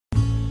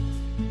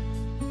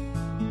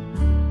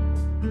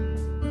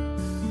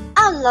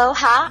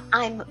Aloha,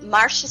 I'm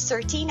Marcia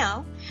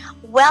Sortino.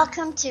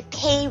 Welcome to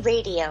Pay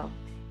Radio,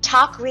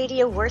 talk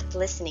radio worth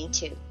listening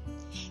to.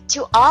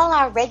 To all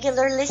our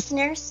regular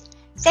listeners,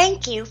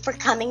 thank you for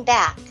coming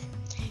back.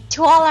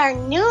 To all our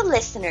new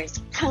listeners,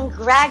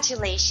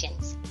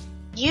 congratulations.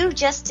 You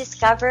just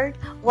discovered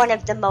one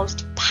of the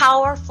most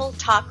powerful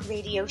talk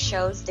radio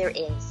shows there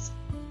is.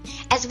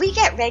 As we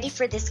get ready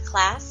for this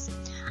class,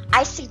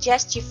 I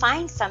suggest you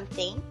find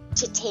something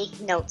to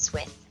take notes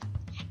with.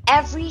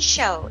 Every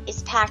show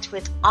is packed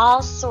with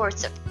all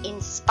sorts of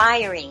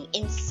inspiring,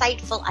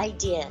 insightful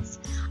ideas,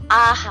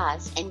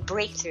 ahas, and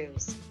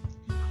breakthroughs.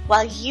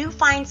 While you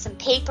find some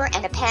paper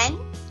and a pen,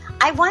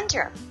 I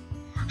wonder,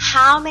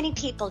 how many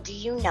people do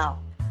you know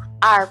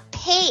are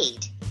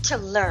paid to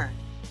learn,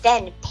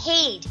 then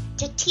paid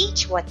to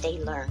teach what they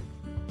learn?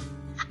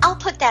 I'll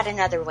put that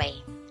another way.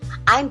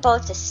 I'm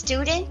both a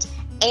student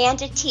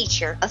and a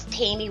teacher of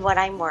Pay Me What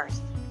I'm Worth.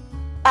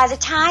 By the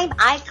time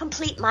I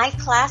complete my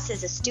class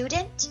as a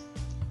student,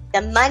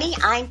 the money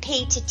I'm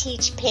paid to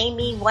teach Pay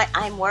Me What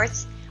I'm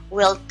Worth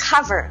will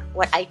cover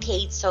what I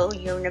paid Seoul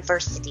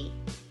University,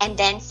 and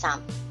then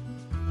some.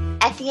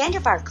 At the end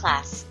of our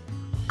class,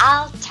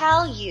 I'll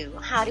tell you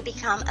how to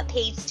become a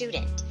paid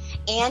student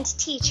and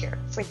teacher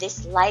for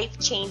this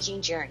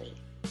life-changing journey.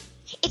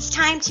 It's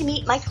time to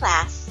meet my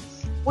class.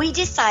 We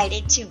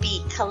decided to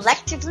be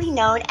collectively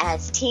known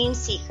as Team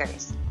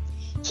Seekers.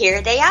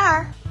 Here they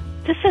are.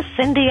 This is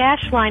Cindy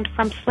Ashline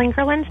from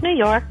Slingerlands, New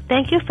York.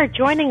 Thank you for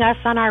joining us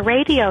on our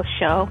radio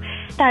show.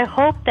 I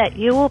hope that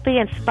you will be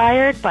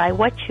inspired by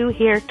what you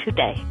hear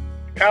today.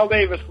 Cal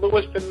Davis,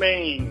 Lewiston,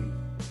 Maine.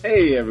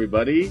 Hey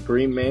everybody,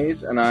 Green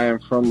Mays, and I am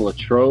from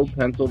Latrobe,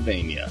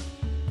 Pennsylvania.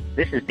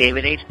 This is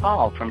David H.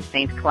 Paul from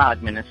St.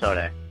 Cloud,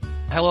 Minnesota.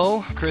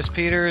 Hello, Chris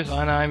Peters,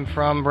 and I'm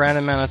from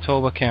Brandon,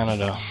 Manitoba,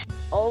 Canada.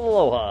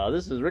 Aloha,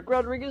 this is Rick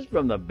Rodriguez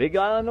from the Big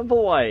Island of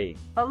Hawaii.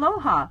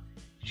 Aloha,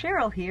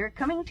 Cheryl here,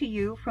 coming to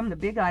you from the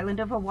Big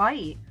Island of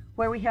Hawaii,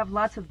 where we have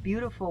lots of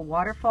beautiful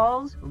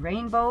waterfalls,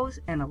 rainbows,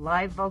 and a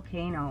live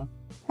volcano.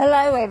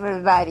 Hello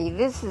everybody,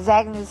 this is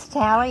Agnes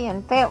Talley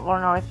in Fayetteville,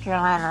 North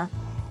Carolina.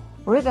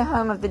 We're the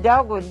home of the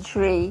dogwood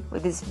tree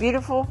with its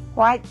beautiful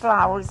white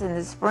flowers in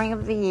the spring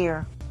of the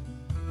year.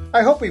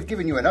 I hope we've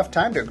given you enough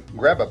time to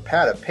grab a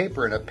pad of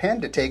paper and a pen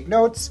to take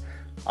notes.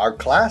 Our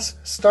class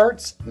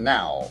starts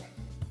now.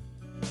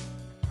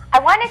 I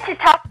wanted to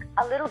talk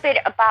a little bit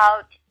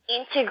about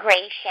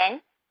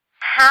integration,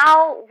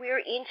 how we're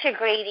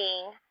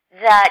integrating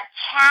the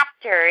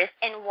chapters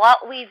and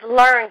what we've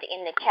learned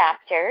in the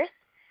chapters.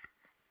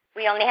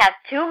 We only have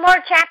 2 more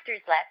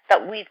chapters left,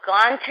 but we've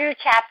gone through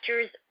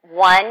chapters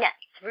 1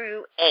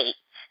 through 8.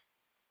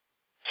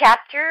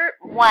 Chapter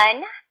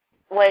 1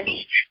 was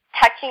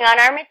touching on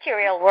our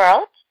material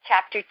world.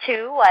 Chapter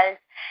 2 was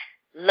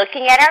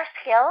looking at our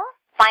skills,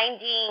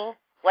 finding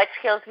what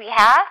skills we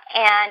have,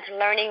 and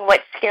learning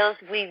what skills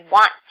we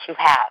want to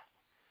have.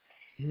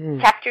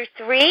 Chapter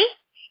 3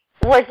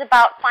 was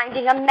about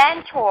finding a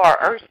mentor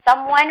or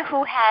someone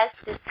who has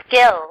the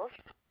skills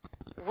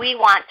we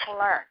want to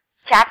learn.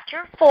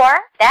 Chapter 4,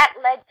 that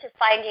led to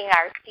finding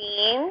our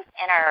themes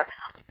and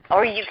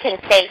or you can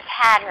say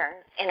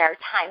patterns in our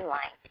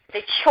timeline.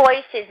 The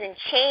choices and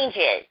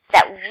changes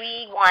that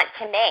we want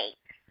to make.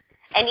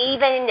 And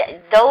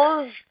even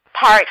those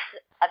parts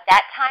of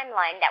that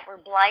timeline that were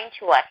blind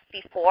to us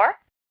before.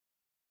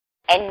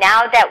 And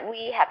now that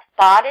we have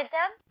spotted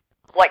them,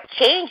 what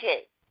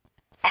changes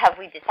have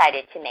we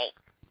decided to make?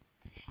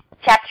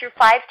 Chapter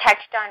 5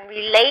 touched on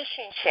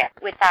relationship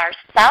with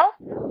ourselves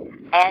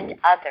and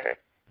others.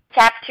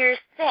 Chapter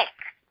 6,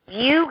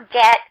 you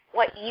get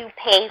what you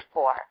pay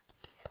for.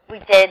 We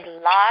did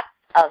lots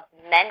of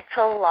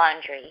mental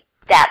laundry,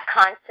 that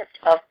concept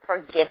of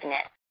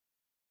forgiveness.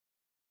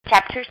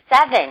 Chapter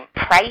 7,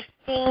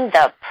 pricing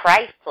the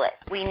priceless.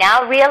 We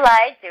now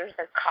realize there's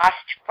a cost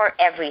for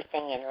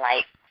everything in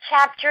life.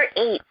 Chapter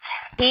 8,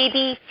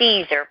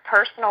 PBCs, or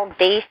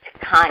personal-based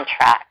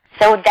contracts.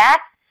 So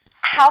that's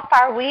how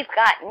far we've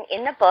gotten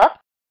in the book.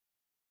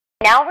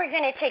 Now we're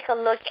going to take a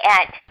look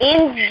at,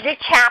 in the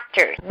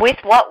chapters, with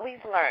what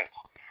we've learned.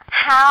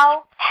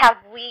 How have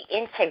we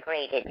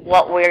integrated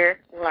what we're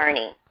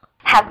learning?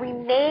 Have we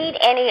made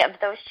any of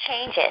those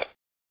changes?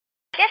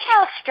 I guess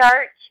I'll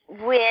start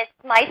with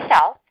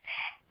myself,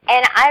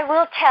 and I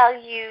will tell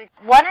you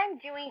what I'm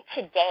doing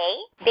today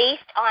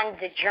based on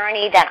the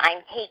journey that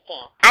I'm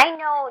taking. I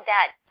know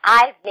that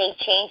I've made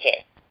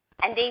changes,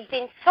 and they've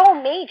been so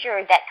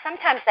major that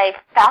sometimes I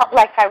felt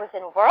like I was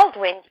in a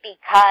whirlwind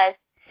because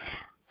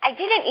I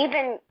didn't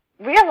even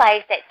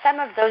realize that some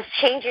of those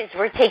changes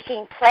were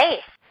taking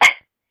place.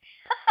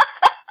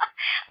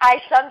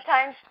 I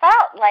sometimes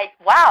felt like,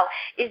 wow,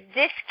 is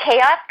this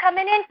chaos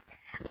coming in?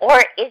 Or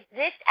is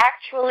this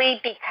actually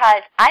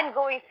because I'm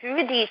going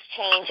through these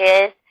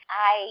changes,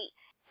 I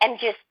am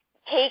just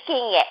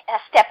taking it a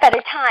step at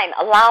a time,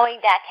 allowing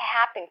that to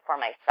happen for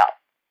myself.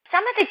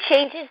 Some of the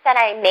changes that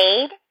I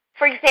made,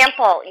 for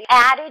example,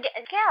 added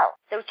a skill.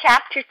 So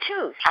chapter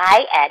 2,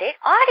 I added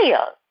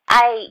audio.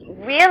 I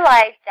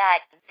realized that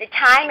the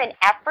time and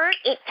effort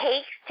it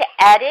takes to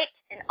edit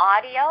an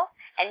audio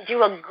and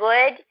do a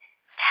good,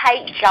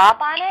 tight job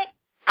on it,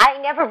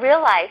 I never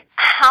realized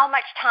how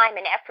much time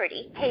and effort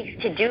it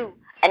takes to do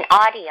an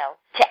audio,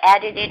 to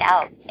edit it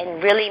out,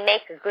 and really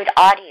make a good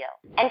audio.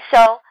 And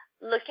so,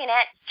 looking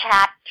at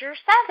Chapter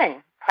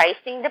 7,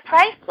 Pricing the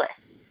Priceless,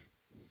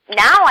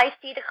 now I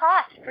see the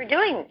cost for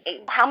doing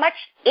it, how much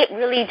it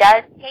really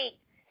does take,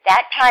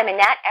 that time and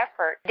that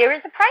effort. There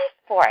is a price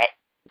for it.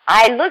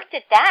 I looked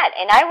at that,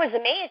 and I was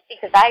amazed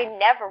because I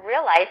never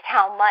realized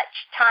how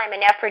much time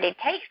and effort it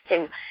takes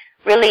to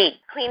really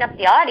clean up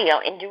the audio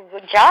and do a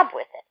good job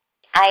with it.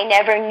 I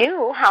never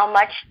knew how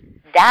much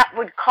that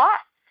would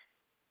cost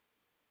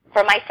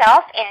for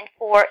myself and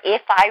for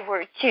if I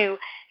were to,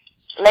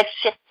 let's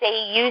just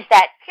say, use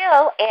that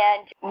skill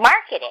and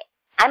market it.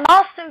 I'm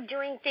also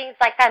doing things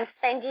like I'm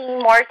spending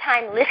more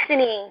time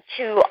listening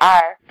to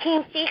our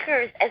Team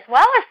Seekers as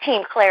well as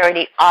Team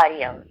Clarity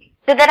audio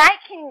so that I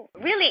can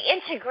really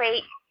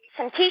integrate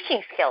some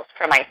teaching skills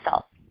for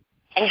myself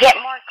and get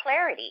more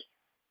clarity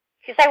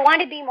because I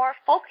want to be more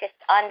focused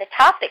on the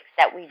topics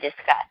that we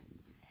discuss.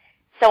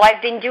 So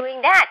I've been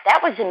doing that.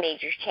 That was a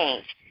major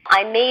change.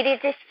 I made a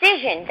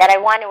decision that I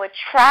want to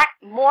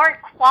attract more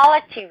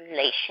quality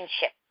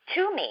relationships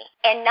to me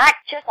and not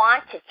just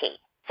quantity.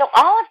 So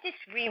all of this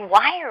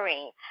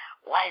rewiring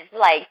was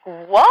like,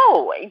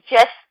 whoa, it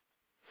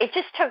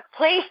just took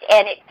place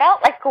and it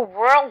felt like a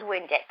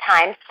whirlwind at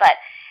times, but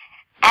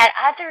at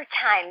other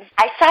times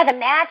I saw the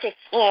magic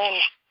in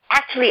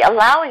actually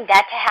allowing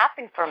that to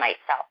happen for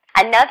myself.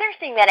 Another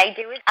thing that I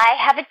do is I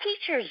have a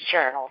teacher's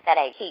journal that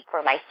I keep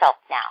for myself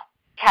now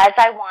because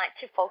I want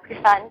to focus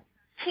on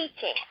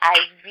teaching. I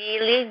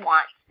really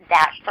want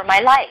that for my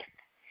life.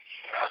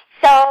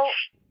 So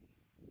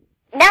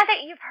now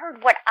that you've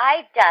heard what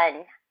I've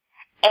done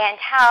and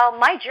how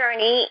my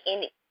journey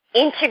in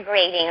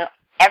integrating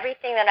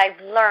everything that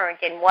I've learned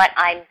and what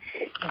I'm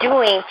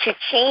doing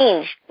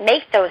to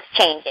make those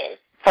changes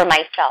for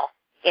myself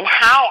in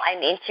how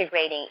I'm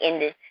integrating in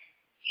this,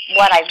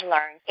 what I've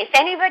learned. If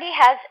anybody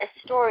has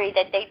a story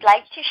that they'd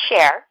like to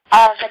share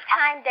of a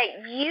time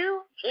that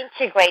you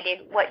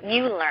integrated what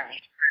you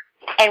learned,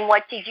 and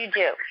what did you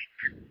do?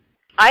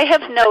 I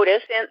have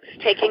noticed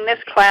since taking this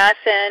class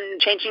and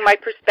changing my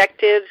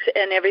perspectives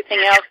and everything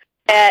else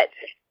that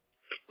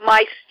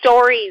my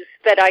stories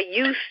that I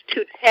used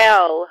to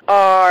tell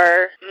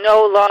are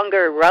no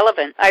longer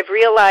relevant. I've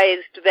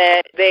realized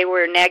that they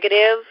were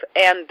negative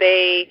and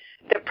the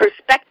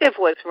perspective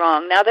was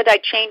wrong. Now that I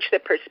changed the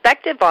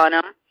perspective on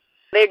them,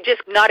 they're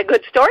just not a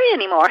good story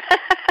anymore.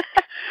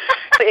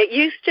 It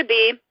used to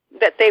be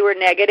that they were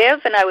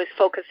negative and I was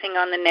focusing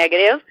on the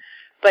negative.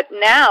 But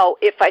now,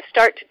 if I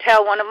start to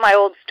tell one of my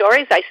old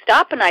stories, I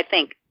stop and I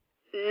think,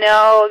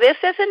 no, this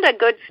isn't a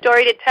good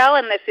story to tell,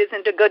 and this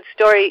isn't a good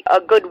story,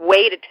 a good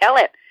way to tell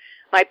it.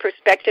 My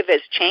perspective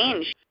has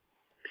changed.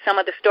 Some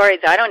of the stories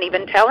I don't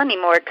even tell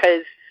anymore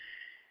because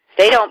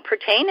they don't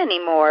pertain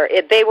anymore.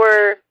 They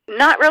were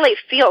not really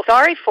feel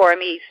sorry for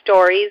me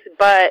stories,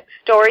 but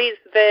stories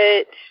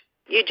that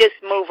you just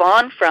move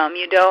on from.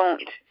 You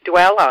don't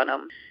dwell on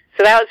them.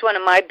 So that was one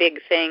of my big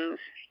things.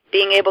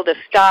 Being able to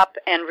stop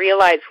and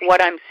realize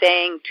what I'm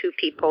saying to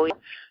people.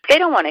 They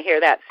don't want to hear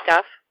that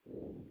stuff.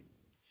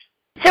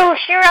 So,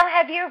 Cheryl,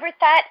 have you ever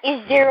thought,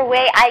 is there a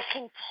way I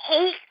can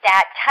take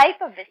that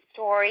type of a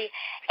story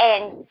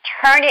and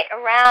turn it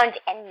around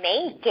and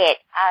make it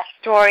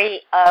a story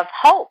of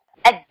hope,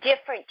 a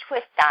different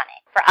twist on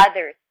it for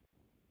others?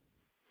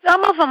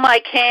 Some of them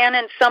I can,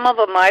 and some of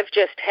them I've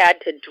just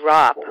had to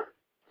drop.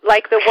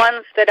 Like the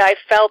ones that I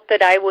felt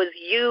that I was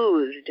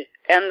used,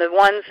 and the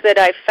ones that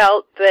I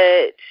felt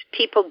that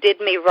people did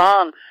me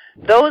wrong.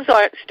 Those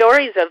aren't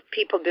stories of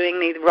people doing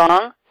me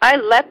wrong. I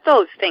let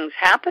those things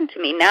happen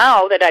to me.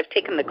 Now that I've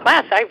taken the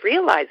class, I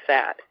realize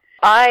that.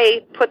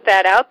 I put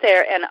that out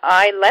there, and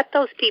I let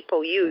those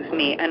people use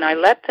me, and I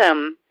let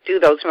them do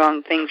those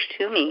wrong things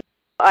to me.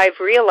 I've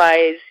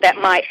realized that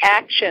my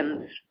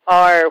actions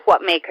are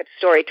what make a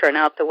story turn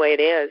out the way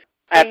it is.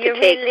 So you're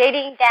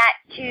relating that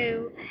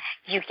to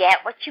you get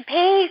what you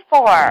pay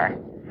for.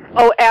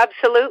 Oh,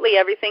 absolutely.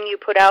 Everything you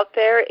put out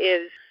there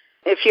is,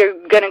 if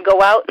you're going to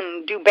go out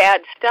and do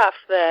bad stuff,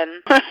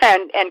 then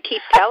and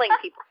keep telling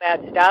people bad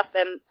stuff,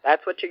 then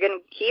that's what you're going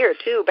to hear,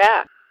 too,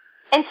 back.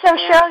 And so,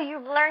 Cheryl,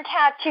 you've learned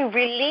how to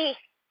release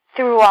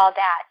through all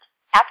that.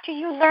 After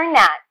you learned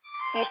that,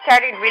 you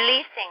started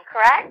releasing,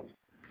 correct?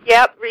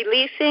 Yep,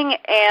 releasing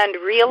and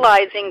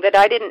realizing that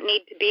I didn't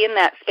need to be in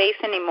that space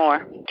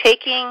anymore.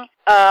 Taking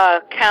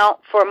account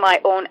for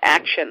my own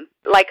action.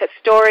 Like a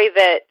story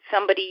that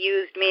somebody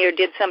used me or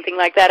did something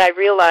like that, I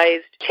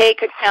realized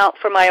take account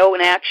for my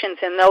own actions,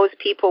 and those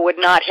people would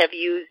not have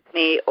used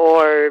me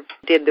or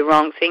did the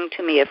wrong thing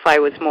to me if I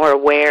was more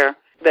aware.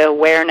 The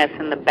awareness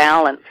and the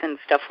balance and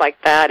stuff like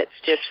that, it's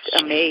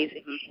just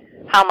amazing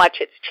how much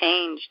it's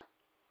changed.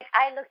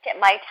 I looked at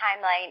my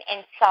timeline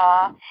and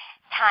saw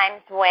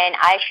times when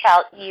I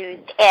felt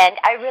used, and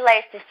I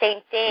realized the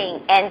same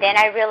thing, and then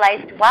I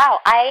realized, wow,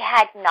 I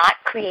had not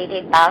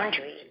created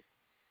boundaries.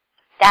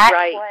 That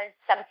was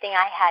something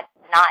I had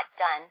not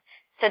done.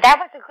 So that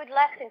was a good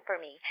lesson for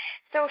me.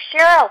 So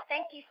Cheryl,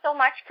 thank you so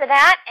much for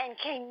that. And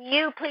can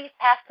you please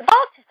pass the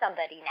ball to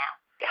somebody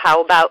now?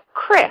 How about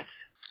Chris?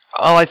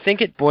 Oh, I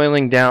think it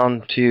boiling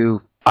down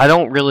to I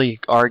don't really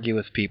argue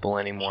with people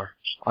anymore.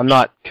 I'm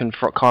not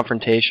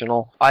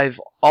confrontational. I've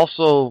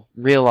also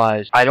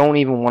realized I don't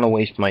even want to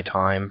waste my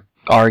time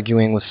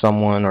arguing with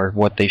someone or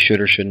what they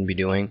should or shouldn't be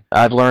doing.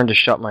 I've learned to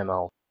shut my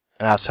mouth,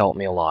 and that's helped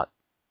me a lot.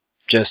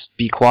 Just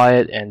be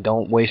quiet and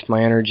don't waste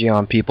my energy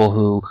on people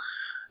who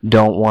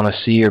don't want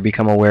to see or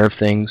become aware of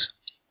things.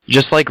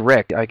 Just like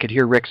Rick, I could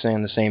hear Rick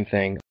saying the same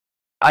thing.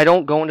 I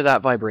don't go into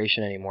that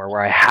vibration anymore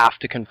where I have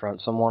to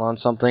confront someone on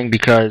something,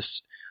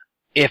 because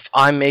if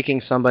I'm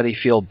making somebody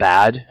feel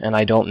bad and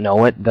I don't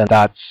know it, then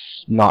that's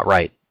not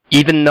right.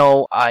 Even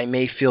though I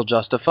may feel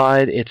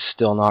justified, it's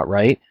still not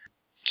right.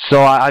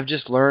 So I've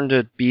just learned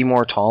to be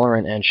more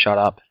tolerant and shut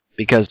up,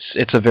 because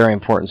it's a very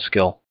important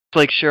skill.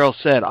 Like Cheryl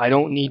said, I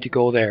don't need to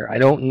go there. I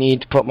don't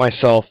need to put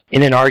myself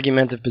in an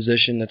argumentative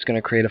position that's going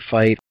to create a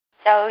fight.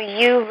 So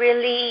you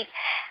really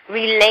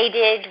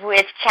related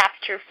with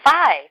Chapter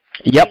 5.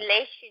 Yep.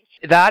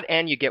 That,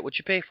 and you get what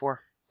you pay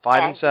for.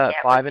 5 and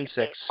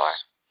 6.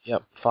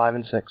 Yep, 5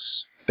 and 6.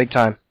 Big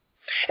time.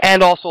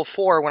 And also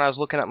 4, when I was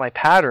looking at my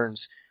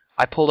patterns,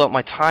 I pulled out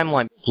my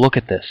timeline. Look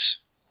at this.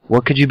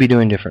 What could you be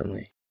doing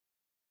differently?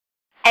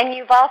 And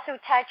you've also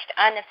touched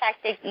on the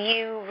fact that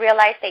you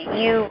realize that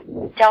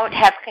you don't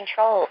have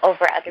control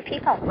over other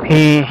people.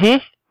 Mm-hmm.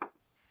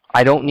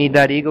 I don't need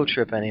that ego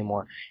trip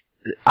anymore.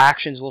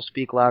 Actions will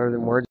speak louder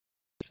than words.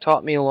 It's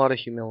taught me a lot of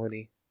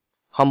humility.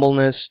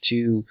 Humbleness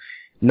to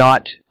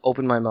not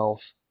open my mouth.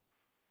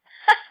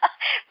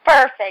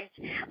 Perfect.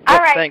 All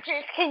right, thanks.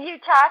 Chris, can you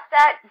toss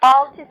that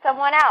ball to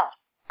someone else?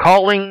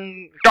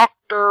 Calling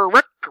Dr.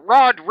 Rick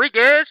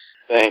Rodriguez.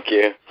 Thank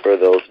you for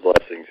those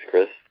blessings,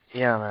 Chris.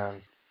 Yeah,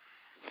 man.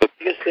 The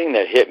biggest thing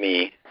that hit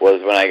me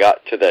was when I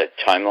got to the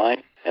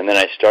timeline, and then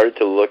I started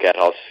to look at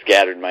how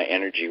scattered my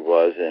energy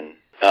was, and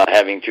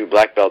having 2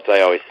 black belts,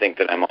 I always think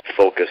that I'm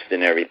focused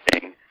in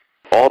everything.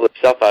 All the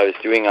stuff I was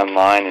doing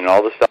online and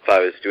all the stuff I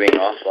was doing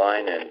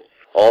offline and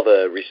all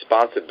the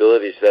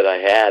responsibilities that I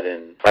had,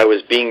 and I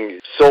was being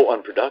so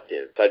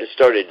unproductive. So I just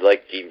started,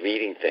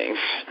 deleting things.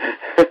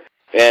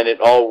 And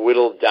it all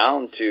whittled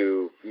down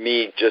to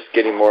me just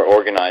getting more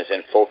organized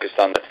and focused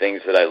on the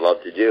things that I love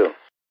to do.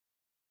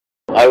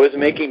 I was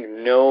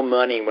making no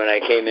money when I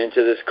came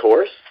into this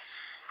course,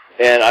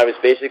 and I was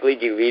basically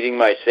deleting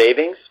my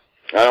savings.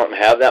 I don't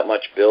have that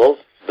much bills.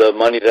 The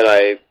money that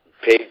I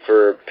paid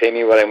for Pay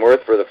Me What I'm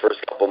Worth for the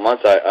first couple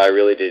months, I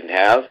really didn't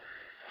have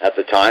at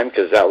the time,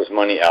 because that was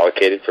money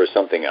allocated for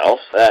something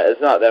else.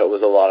 It's not that it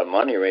was a lot of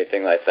money or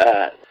anything like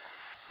that.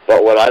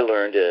 But what I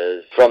learned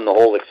is, from the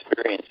whole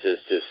experience, is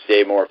to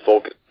stay more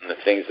focused on the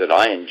things that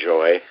I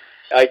enjoy.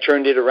 I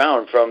turned it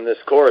around from this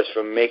course,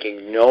 from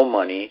making no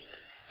money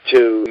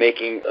to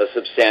making a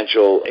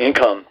substantial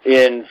income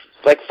in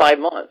 5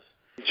 months,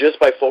 just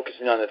by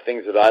focusing on the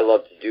things that I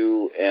love to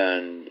do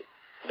and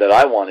that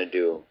I want to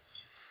do.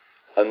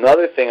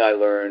 Another thing I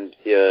learned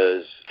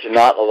is to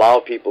not allow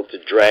people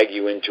to drag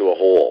you into a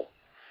hole.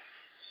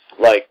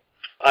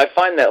 I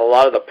find that a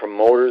lot of the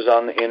promoters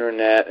on the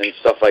internet and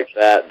stuff like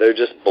that, they're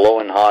just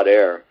blowing hot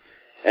air,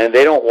 and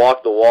they don't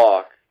walk the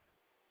walk.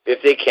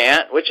 If they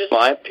can't, which is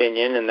my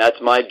opinion, and that's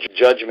my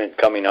judgment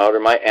coming out, or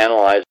my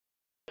analyze,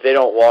 if they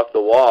don't walk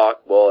the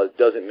walk, well, it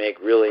doesn't make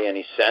really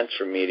any sense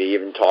for me to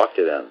even talk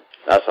to them.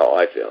 That's how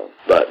I feel.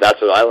 But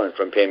that's what I learned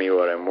from Pay Me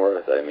What I'm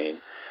Worth,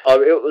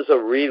 it was a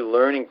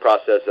relearning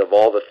process of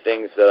all the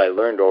things that I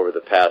learned over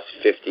the past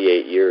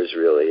 58 years,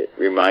 really. It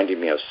reminded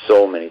me of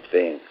so many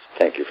things.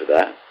 Thank you for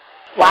that.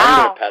 Wow.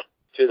 I'm going to pass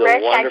to the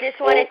Rich, wonderful... I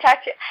just want to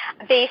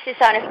touch bases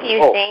on a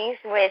few things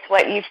with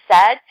what you've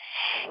said.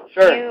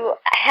 Sure. You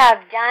have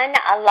done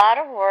a lot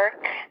of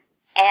work,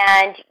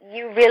 and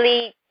you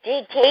really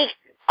did take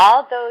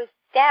all those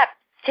steps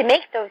to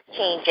make those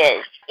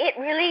changes. It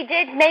really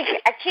did make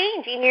a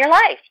change in your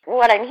life,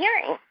 what I'm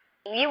hearing.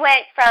 You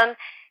went from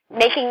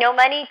making no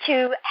money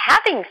to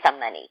having some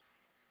money.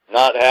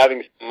 Not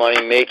having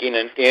money, making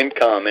an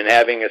income, and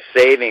having a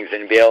savings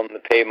and be able to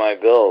pay my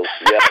bills.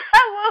 Yes.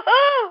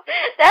 Woohoo!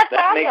 That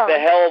awesome. Makes a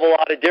hell of a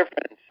lot of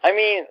difference.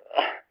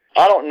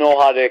 I don't know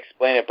how to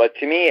explain it, but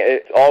to me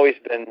it's always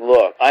been,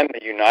 look, I'm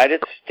a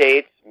United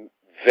States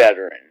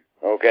veteran,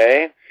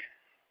 okay?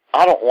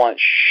 I don't want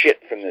shit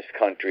from this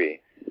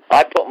country.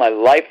 I put my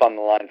life on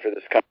the line for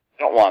this country.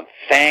 I don't want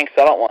thanks.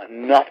 I don't want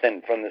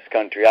nothing from this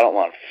country. I don't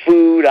want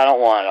food. I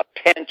don't want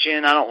a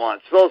pension. I don't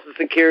want Social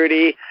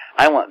Security.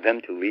 I want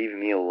them to leave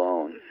me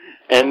alone.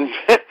 And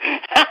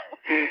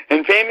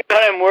and Pay Me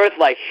What I'm Worth,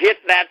 hit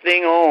that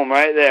thing home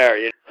right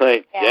there.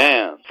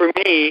 Damn. For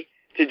me,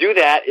 to do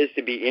that is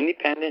to be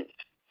independent,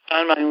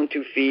 on my own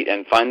 2 feet,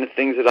 and find the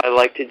things that I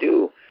like to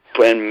do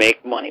and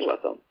make money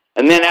with them.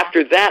 And then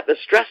after that, the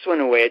stress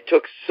went away. It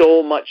took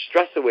so much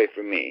stress away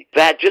from me.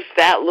 That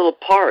little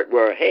part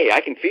where, hey, I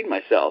can feed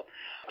myself.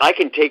 I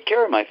can take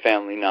care of my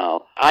family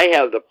now. I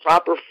have the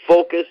proper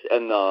focus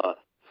and the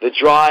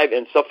drive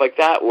and stuff like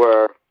that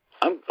where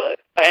I'm good.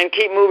 And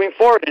keep moving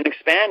forward and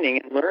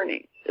expanding and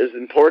learning. is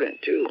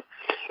important too.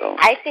 So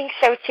I think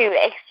so too.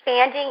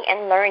 Expanding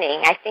and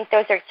learning. I think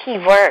those are key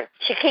words.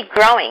 To keep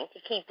growing, to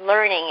keep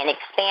learning and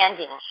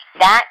expanding.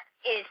 That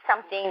is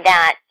something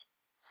that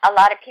a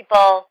lot of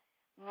people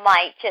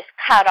might just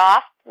cut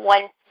off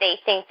once they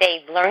think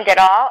they've learned it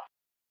all.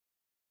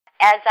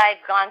 As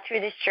I've gone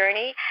through this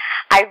journey,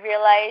 I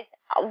realize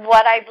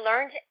what I've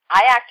learned,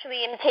 I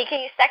actually am taking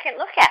a second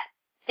look at.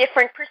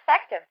 Different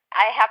perspective.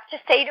 I have to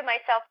say to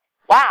myself,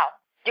 wow,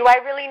 do I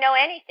really know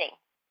anything?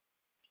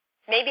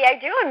 Maybe I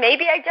do and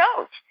maybe I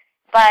don't.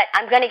 But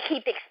I'm going to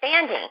keep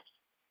expanding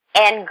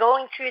and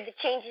going through the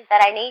changes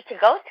that I need to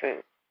go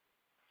through.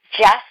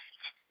 Just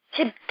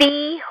to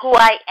be who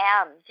I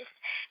am.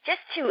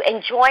 Just to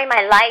enjoy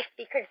my life,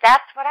 because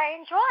that's what I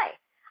enjoy.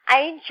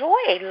 I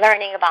enjoy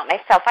learning about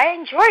myself. I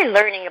enjoy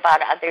learning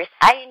about others.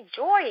 I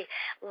enjoy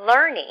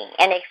learning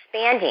and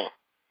expanding.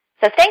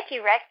 So thank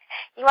you, Rick.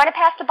 You want to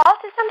pass the ball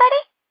to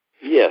somebody?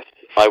 yes,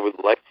 I would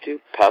like to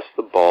pass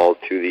the ball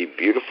to the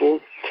beautiful,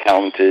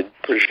 talented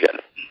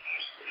Brigitte.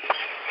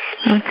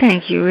 Well,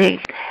 thank you,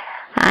 Rick.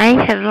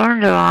 I have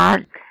learned a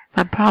lot.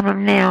 My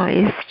problem now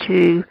is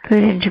to put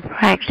into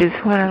practice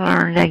what I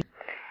learned.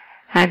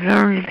 I've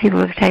learned that people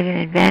have taken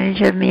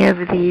advantage of me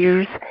over the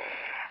years.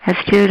 I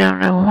still don't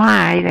know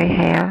why they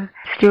have.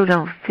 Still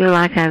don't feel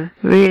like I've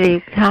really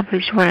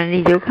accomplished what I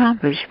need to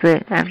accomplish,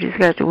 but I've just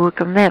got to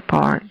work on that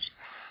part.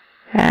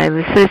 I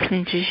was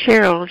listening to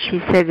Cheryl.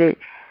 She said that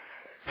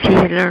she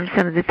had learned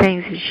some of the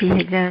things that she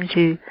had done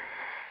to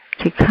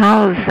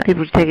cause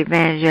people to take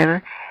advantage of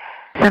her.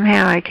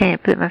 Somehow I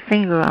can't put my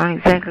finger on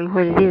exactly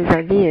what it is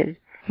I did,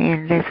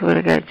 and that's what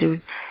I got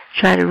to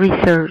try to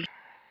research.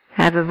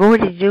 I've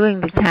avoided doing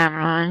the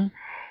timeline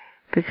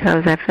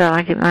because I felt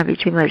like it might be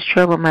too much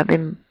trouble, might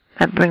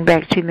bring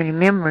back too many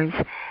memories.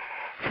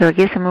 So I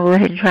guess I'm going to go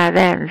ahead and try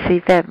that and see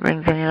if that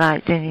brings any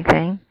light to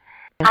anything.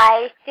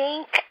 I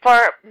think for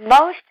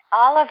most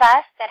all of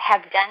us that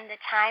have done the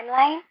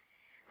timeline,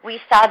 we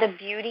saw the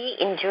beauty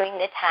in doing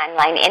the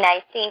timeline. And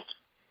I think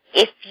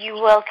if you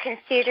will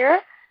consider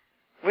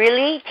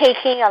really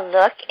taking a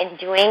look and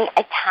doing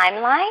a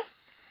timeline,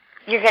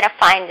 you're going to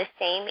find the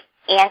same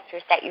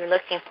answers that you're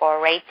looking for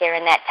right there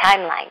in that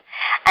timeline.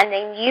 And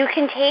then you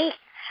can take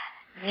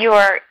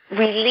your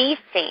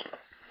releasing,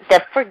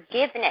 the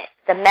forgiveness,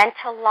 the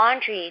mental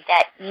laundry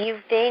that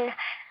you've been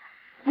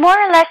more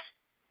or less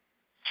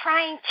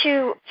trying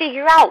to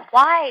figure out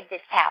why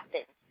this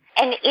happened.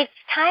 And it's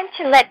time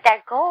to let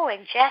that go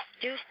and just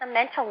do some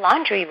mental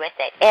laundry with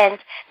it. And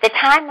the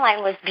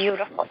timeline was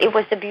beautiful. It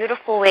was a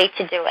beautiful way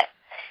to do it.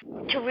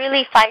 To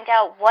really find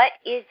out what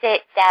is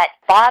it that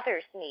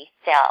bothers me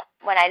still.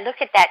 When I look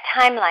at that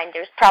timeline,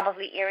 there's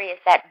probably areas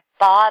that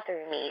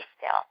bother me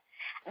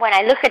still. When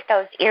I look at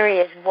those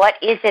areas, what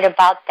is it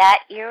about that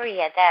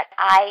area that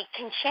I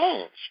can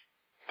change,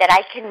 that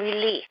I can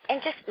release,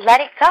 and just let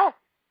it go?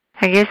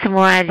 I guess some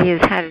more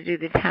ideas how to do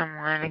the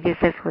timeline. I guess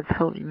that's what's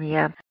holding me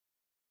up.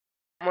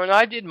 When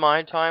I did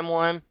my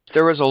timeline,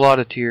 there was a lot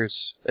of tears,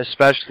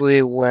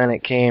 especially when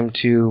it came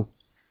to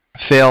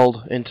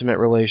failed intimate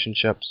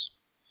relationships.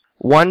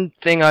 One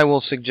thing I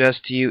will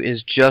suggest to you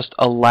is just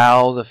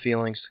allow the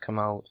feelings to come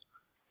out.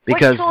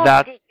 Because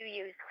what tools did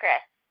you use, Chris?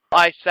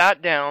 I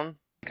sat down,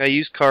 I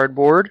used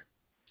cardboard,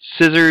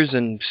 scissors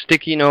and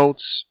sticky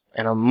notes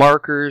and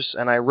markers,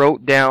 and I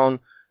wrote down,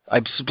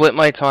 I split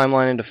my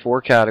timeline into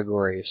 4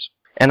 categories.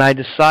 And I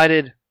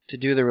decided to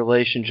do the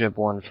relationship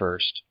one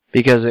first,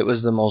 because it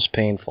was the most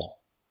painful.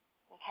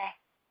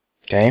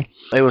 Okay?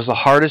 It was the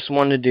hardest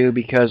one to do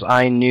because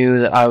I knew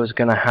that I was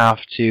going to have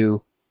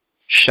to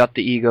shut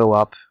the ego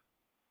up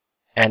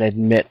and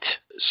admit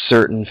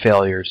certain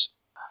failures.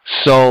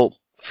 So,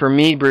 for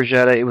me,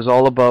 Brigitte, it was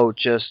all about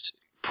just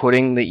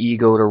putting the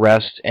ego to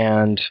rest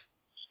and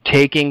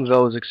taking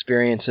those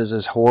experiences,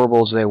 as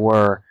horrible as they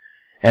were,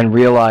 and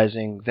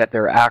realizing that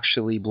they're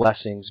actually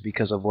blessings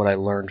because of what I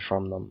learned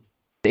from them.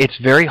 It's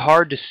very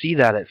hard to see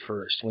that at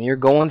first. When you're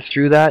going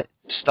through that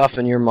stuff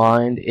in your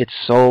mind, it's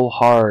so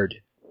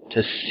hard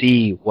to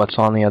see what's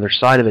on the other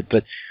side of it.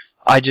 But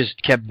I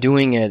just kept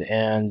doing it,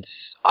 and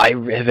I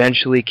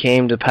eventually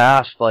came to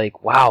pass,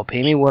 like, wow,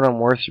 pay me what I'm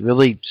worth,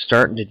 really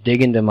starting to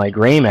dig into my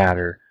gray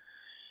matter.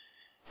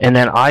 And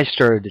then I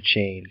started to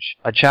change.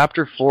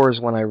 Chapter 4 is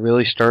when I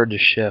really started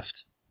to shift.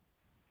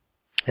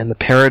 And the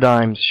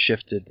paradigms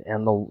shifted,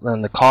 and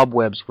the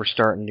cobwebs were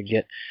starting to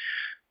get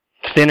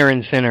thinner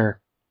and thinner.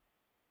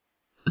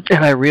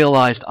 And I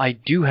realized I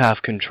do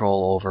have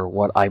control over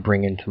what I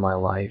bring into my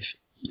life.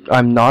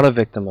 I'm not a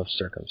victim of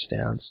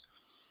circumstance.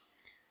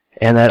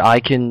 And that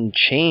I can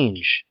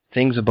change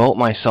things about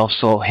myself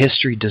so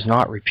history does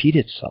not repeat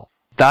itself.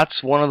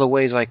 That's one of the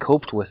ways I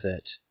coped with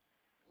it,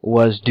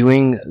 was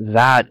doing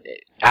that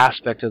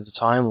aspect of the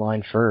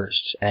timeline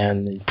first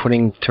and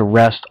putting to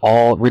rest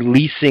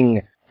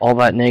releasing all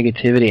that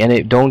negativity.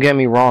 And don't get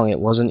me wrong, it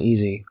wasn't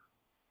easy.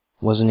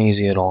 It wasn't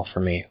easy at all for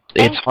me.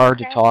 It's hard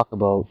to talk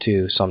about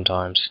too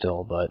sometimes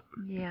still, but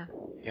yeah.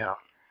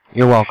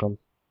 You're welcome.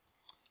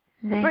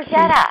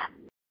 Brigitte,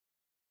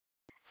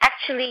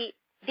 actually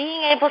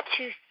being able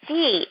to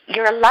see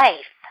your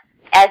life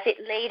as it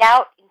laid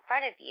out in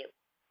front of you,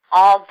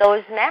 all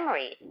those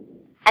memories.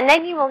 And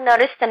then you will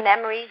notice the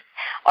memories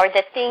or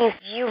the things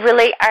you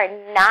really are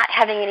not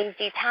having an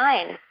easy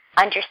time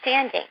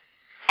understanding.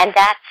 And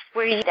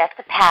that's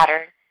a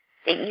pattern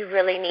that you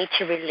really need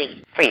to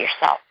release for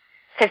yourself.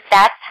 Because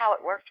that's how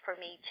it worked for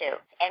me, too.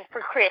 And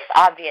for Chris,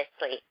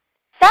 obviously.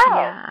 So.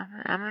 Yeah,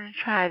 I'm going to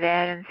try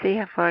that and see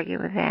how far I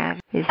get with that.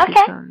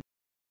 Okay.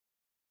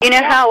 You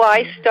know how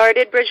I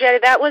started,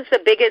 Bridgetta? That was the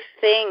biggest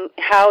thing,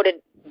 how to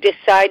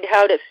decide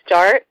how to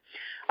start.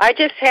 I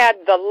just had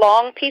the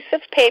long piece of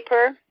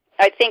paper.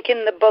 I think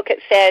in the book it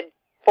said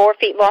 4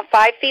 feet long,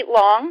 5 feet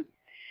long.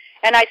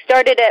 And I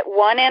started at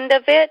one end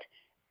of it,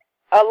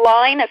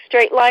 a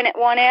straight line at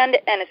one end,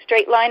 and a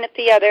straight line at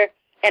the other,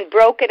 and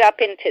broke it up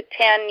into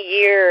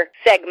 10-year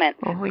segments.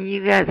 Well, when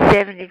you got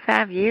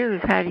 75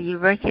 years, how do you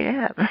break it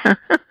up?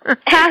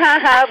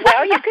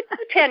 Well, you could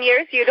do 10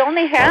 years. You'd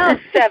only have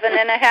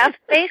 7.5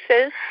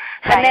 spaces.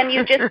 And then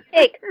you just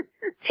take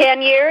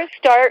 10 years,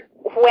 start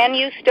when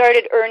you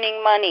started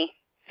earning money.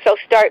 So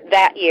start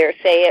that year.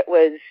 Say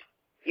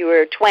you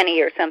were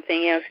 20 or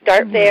something,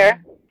 start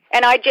there.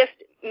 And I just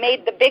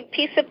made the big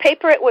piece of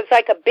paper. It was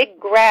like a big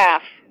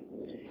graph.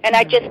 And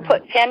I just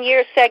put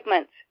 10-year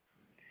segments.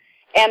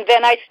 And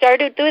then I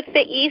started with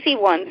the easy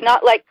ones,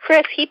 not like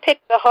Chris, he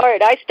picked the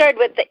hard. I started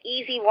with the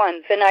easy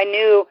ones, and I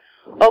knew,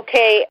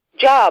 okay,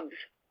 jobs.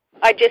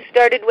 I just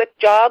started with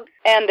jobs,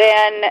 and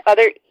then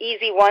other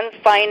easy ones,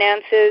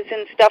 finances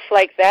and stuff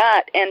like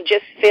that, and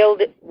just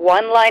filled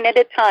one line at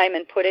a time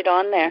and put it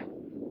on there.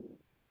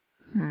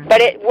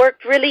 But it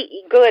worked really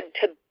good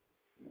to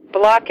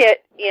block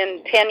it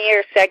in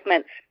 10-year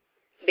segments,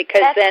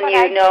 because then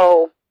you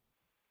know,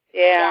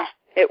 yeah,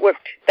 it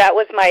worked. That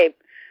was my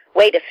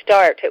way to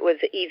start. It was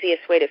the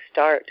easiest way to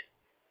start.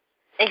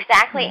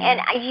 Exactly. And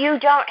you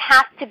don't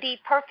have to be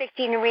perfect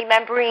in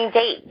remembering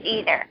dates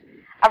either.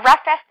 A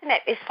rough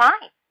estimate is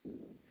fine.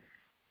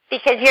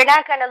 Because you're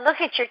not going to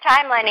look at your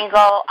timeline and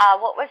go,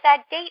 what was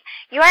that date?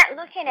 You aren't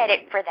looking at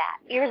it for that.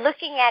 You're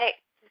looking at it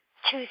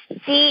to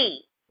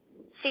see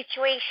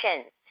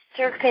situations,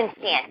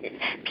 circumstances,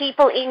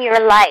 people in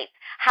your life,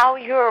 how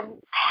your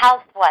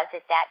health was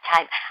at that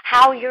time,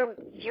 how your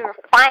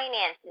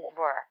finances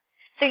were.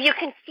 So you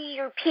can see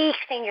your peaks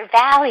and your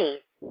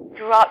valleys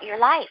throughout your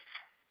life.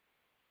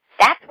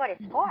 That's what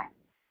it's for,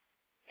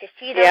 to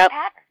see those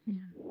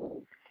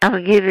patterns. I'm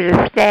going to give it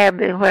a stab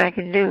at what I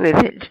can do with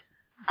it.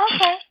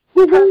 Okay.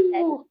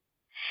 Perfect.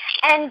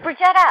 And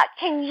Bridgetta,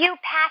 can you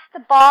pass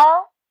the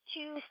ball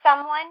to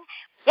someone?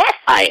 Yes.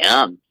 I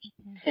am.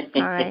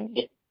 All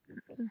right.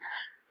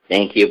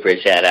 Thank you,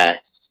 Bridgetta.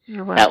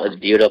 That was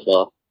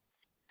beautiful.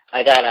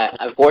 I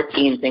got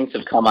 14 things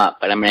have come up,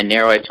 but I'm going to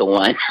narrow it to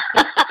one.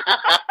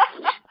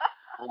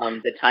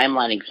 The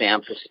timeline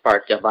example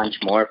sparked a bunch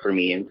more for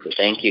me, and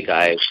thank you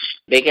guys.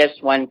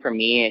 Biggest one for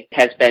me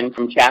has been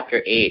from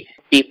Chapter 8.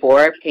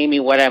 Before Pay Me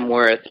What I'm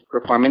Worth,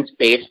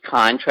 performance-based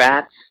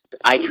contracts,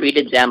 I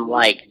treated them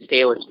like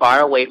stay as far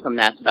away from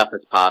that stuff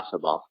as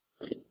possible.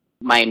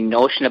 My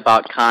notion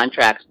about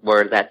contracts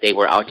were that they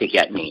were out to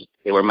get me.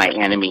 They were my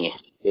enemy.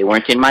 They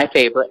weren't in my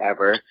favor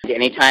ever.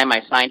 Anytime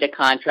I signed a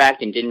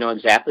contract and didn't know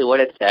exactly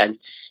what it said,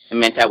 it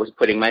meant I was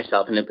putting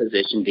myself in a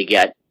position to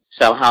get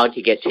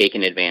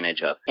taken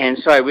advantage of. And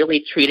so I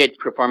really treated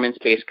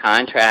performance-based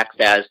contracts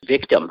as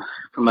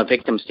from a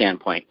victim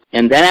standpoint.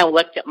 And then I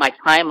looked at my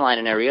timeline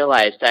and I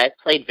realized I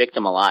played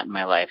victim a lot in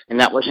my life. And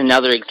that was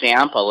another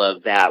example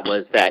of that,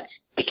 was that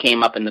it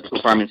came up in the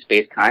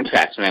performance-based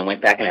contracts. And I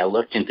went back and I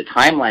looked into the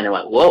timeline and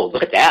went, whoa,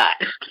 look at that.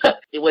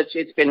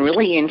 It's been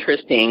really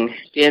interesting.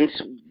 Since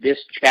this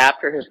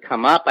chapter has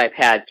come up, I've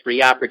had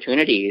 3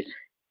 opportunities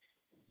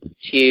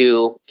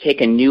to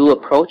take a new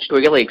approach to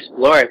really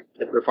explore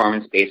the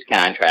performance-based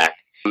contract.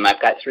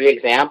 I've got 3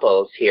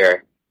 examples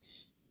here.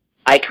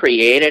 I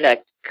created a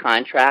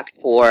contract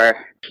for a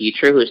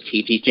teacher who's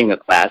teaching a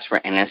class for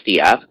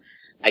NSDF.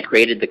 I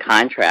created the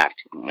contract,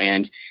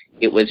 and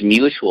it was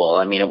mutual.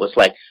 I mean, it was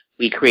like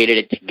we created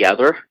it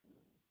together,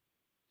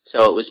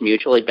 so it was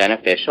mutually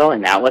beneficial,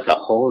 and that was a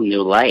whole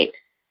new light.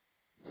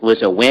 It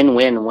was a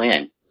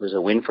win-win-win. It was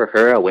a win for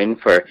her, a win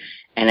for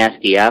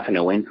NSDF, and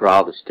a win for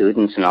all the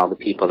students and all the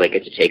people that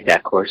get to take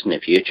that course in the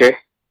future.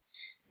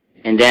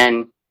 And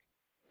then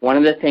one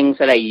of the things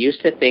that I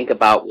used to think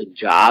about with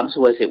jobs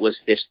was it was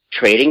this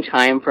trading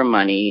time for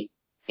money,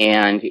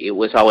 and it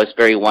was always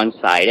very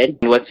one-sided.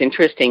 And what's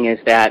interesting is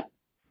that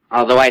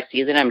although I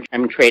see that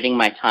I'm trading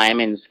my time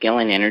and skill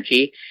and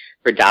energy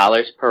for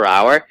dollars per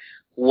hour,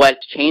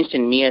 what's changed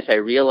in me is I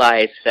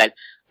realized that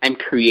I'm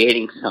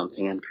creating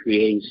something. I'm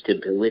creating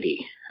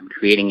stability. I'm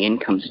creating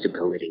income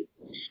stability.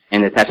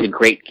 And that's a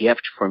great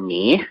gift for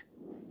me.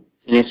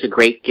 And it's a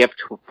great gift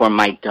for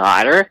my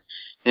daughter.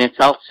 And it's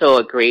also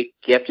a great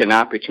gift and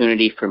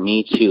opportunity for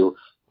me to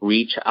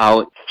reach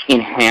out,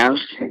 enhance,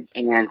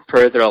 and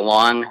further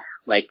along,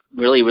 like,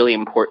 really, really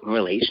important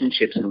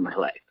relationships in my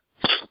life.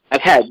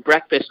 I've had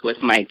breakfast with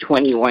my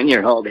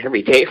 21-year-old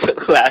every day for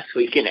the last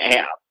week and a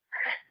half.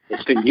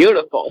 It's been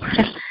beautiful.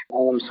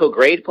 I'm so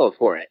grateful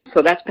for it.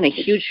 So that's been a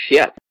huge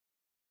shift.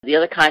 The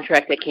other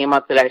contract that came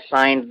up that I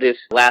signed this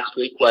last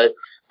week was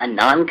a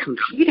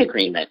non-compete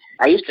agreement.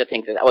 I used to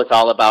think that was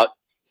all about,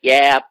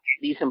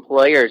 these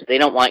employers, they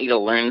don't want you to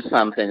learn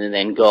something and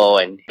then go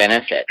and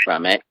benefit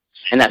from it.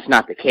 And that's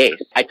not the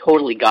case. I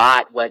totally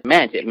got what it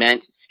meant. It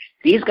meant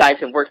these guys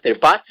have worked their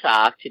butts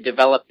off to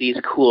develop these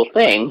cool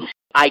things.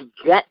 I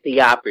get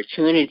the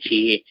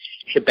opportunity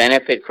to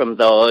benefit from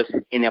those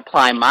and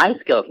apply my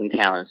skills and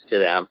talents to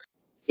them.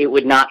 It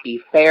would not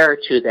be fair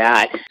to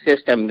that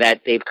system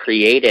that they've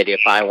created if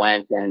I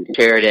went and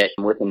shared it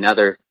with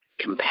another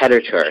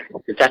competitor.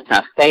 That's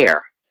not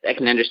fair. I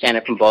can understand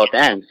it from both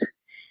ends.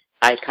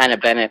 I kind of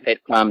benefit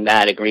from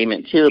that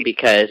agreement too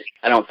because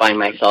I don't find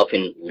myself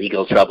in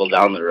legal trouble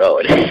down the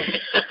road.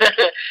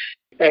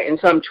 And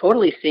so I'm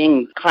totally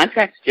seeing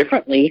contracts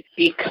differently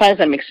because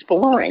I'm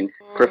exploring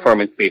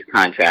performance-based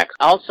contracts.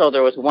 Also,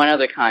 there was one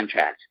other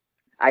contract.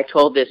 I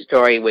told this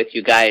story with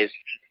you guys.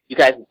 You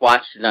guys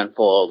watched it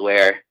unfold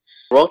where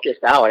I wrote this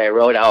out. I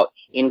wrote out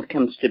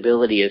income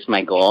stability is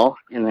my goal.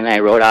 And then I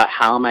wrote out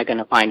how am I going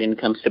to find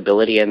income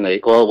stability, and the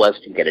goal was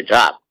to get a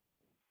job.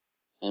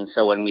 And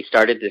so when we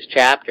started this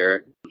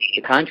chapter,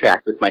 the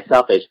contract with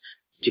myself is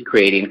to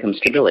create income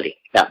stability.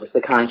 That was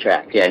the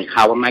contract. And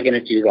how am I going to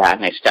do that?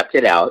 And I stepped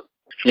it out.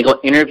 I'm going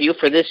to go interview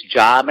for this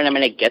job, and I'm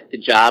going to get the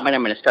job, and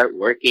I'm going to start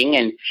working,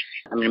 and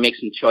I'm going to make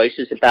some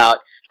choices about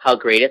how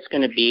great it's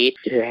going to be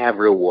to have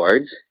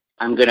rewards.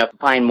 I'm going to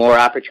find more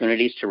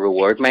opportunities to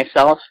reward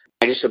myself.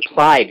 I just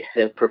applied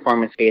the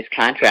performance-based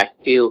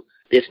contract to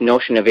this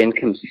notion of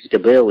income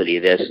stability,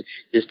 this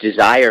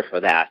desire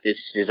for that, this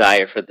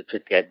desire for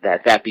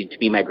that to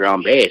be my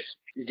ground base.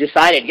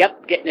 Decided,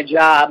 getting a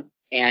job,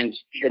 and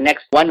the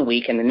next 1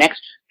 week and the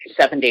next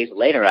 7 days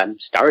later, I'm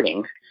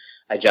starting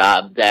a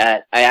job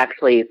that I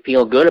actually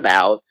feel good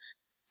about.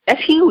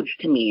 That's huge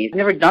to me. I've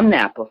never done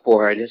that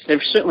before. It's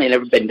certainly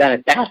never been done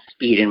at that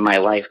speed in my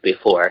life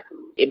before.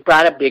 It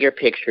brought a bigger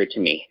picture to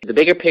me. The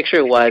bigger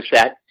picture was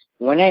that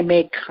when I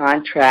make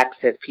contracts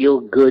that feel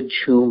good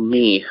to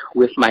me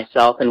with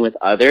myself and with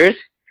others,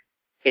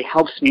 it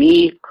helps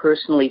me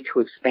personally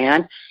to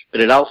expand, but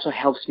it also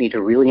helps me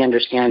to really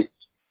understand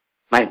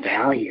my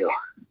value,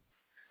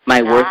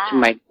 my worth to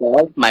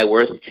myself, my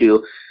worth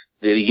to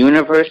the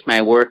universe,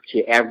 my worth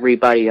to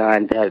everybody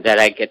on that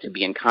I get to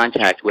be in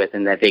contact with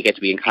and that they get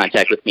to be in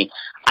contact with me.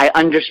 I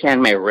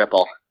understand my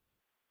ripple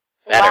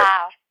better.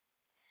 Wow.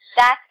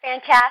 That's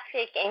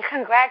fantastic, and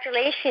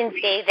congratulations,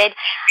 David.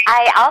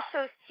 I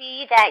also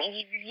see that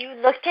you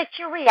looked at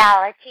your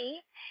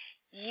reality,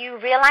 you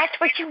realized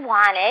what you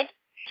wanted,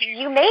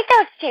 you made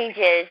those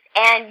changes,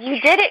 and you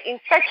did it in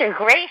such a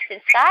grace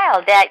and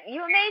style that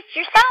you amazed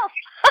yourself.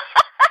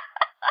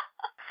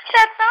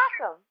 That's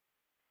awesome.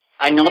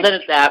 I know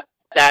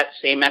that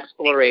same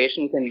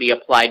exploration can be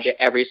applied to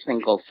every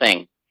single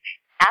thing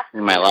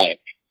in my life.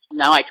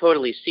 Now I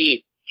totally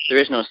see there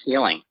is no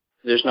ceiling.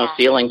 There's no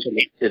ceiling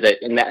to the,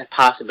 and that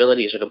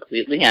possibilities are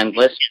completely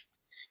endless,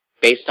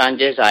 based on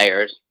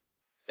desires,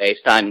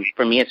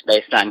 for me it's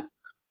based on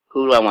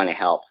who do I want to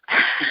help,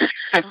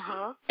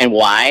 and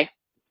why. I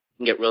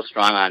can get real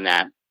strong on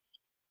that.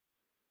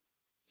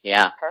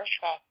 Yeah.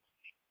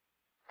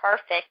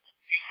 Perfect.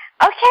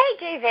 Okay,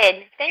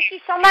 David, thank you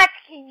so much.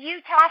 Can you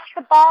toss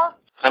the ball?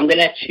 I'm going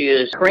to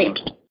choose Kareem.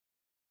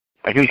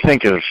 I can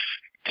think of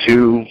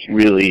two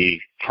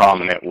really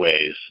prominent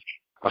ways.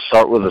 I'll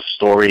start with a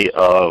story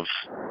of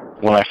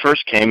when I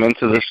first came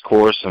into this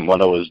course and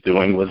what I was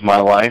doing with my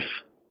life.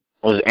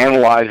 I was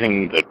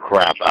analyzing the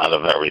crap out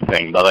of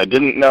everything, but I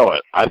didn't know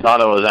it. I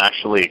thought I was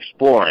actually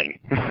exploring.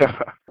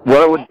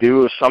 What I would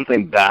do if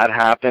something bad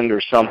happened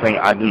or something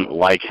I didn't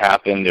like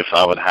happened, if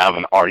I would have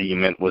an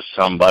argument with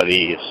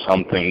somebody, if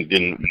something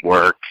didn't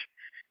work,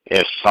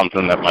 if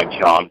something at my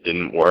job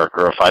didn't work,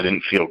 or if I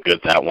didn't feel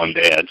good that one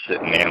day, I'd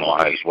sit and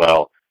analyze,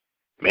 well,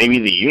 maybe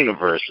the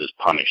universe is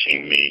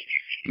punishing me.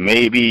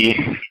 Maybe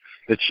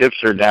the chips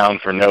are down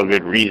for no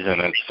good reason.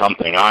 It's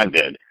something I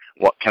did.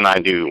 What can I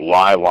do?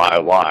 Why? I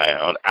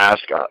would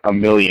ask a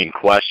million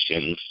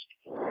questions.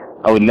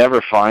 I would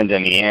never find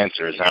any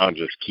answers. I would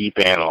just keep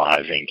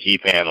analyzing.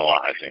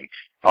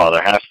 Oh,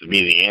 there has to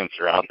be the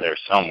answer out there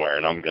somewhere,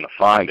 and I'm going to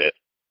find it.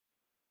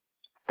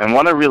 And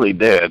what I really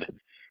did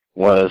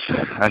was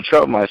I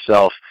drove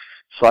myself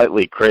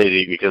slightly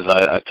crazy because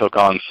I took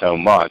on so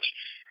much,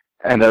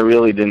 and I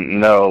really didn't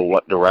know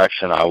what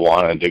direction I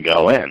wanted to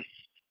go in.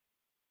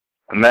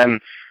 And then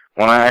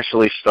when I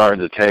actually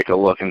started to take a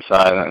look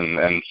inside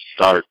and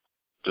start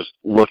just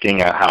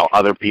looking at how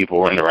other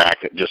people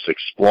interacted, just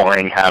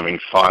exploring, having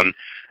fun,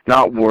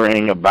 not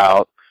worrying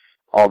about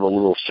all the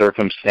little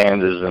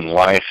circumstances in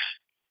life,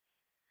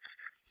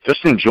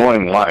 just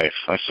enjoying life,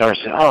 I started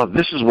saying, oh,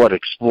 this is what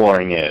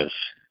exploring is.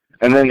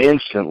 And then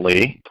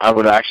instantly, I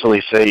would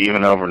actually say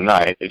even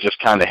overnight, it just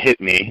kind of hit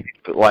me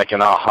like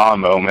an aha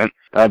moment.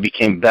 I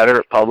became better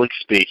at public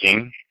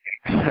speaking,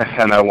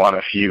 and I won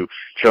a few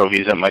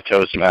trophies at my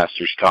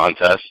Toastmasters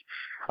contest.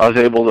 I was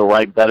able to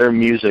write better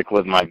music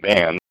with my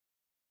band.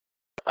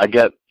 I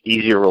get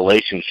easier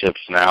relationships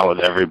now with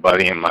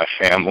everybody in my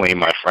family,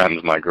 my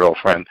friends, my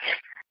girlfriend.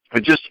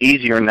 it's just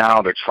easier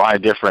now to try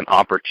different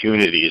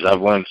opportunities.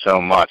 I've learned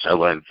so much. I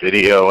learned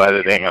video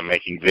editing. I'm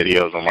making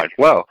videos. I'm like,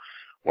 whoa,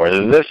 where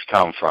did this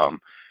come from?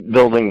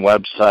 Building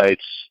websites,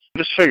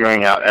 just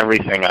figuring out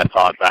everything I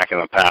thought back in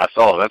the past.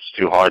 Oh, that's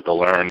too hard to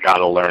learn. Got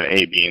to learn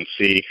A, B, and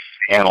C.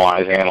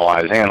 Analyze,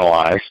 analyze,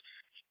 analyze.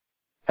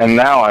 And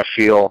now I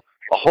feel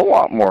a whole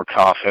lot more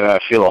confident. I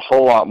feel a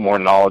whole lot more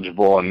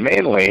knowledgeable. And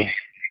mainly,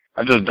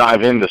 I just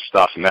dive into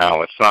stuff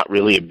now. It's not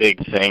really a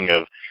big thing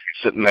of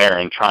sitting there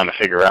and trying to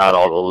figure out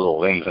all the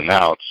little ins and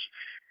outs.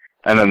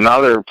 And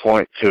another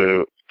point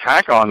to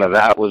tack onto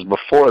that was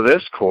before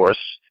this course,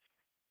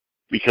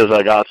 because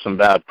I got some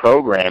bad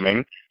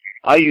programming,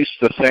 I used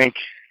to think,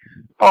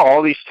 oh,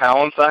 all these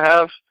talents I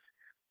have,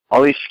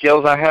 all these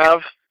skills I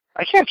have,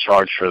 I can't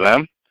charge for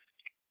them.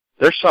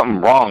 There's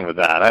something wrong with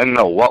that. I didn't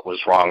know what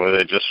was wrong with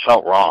it. It just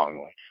felt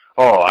wrong. Like,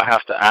 oh, I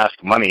have to ask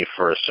money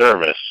for a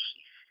service.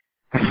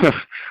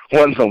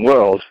 What in the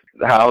world?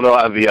 How do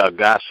I have the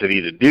audacity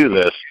to do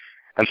this?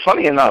 And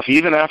funny enough,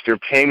 even after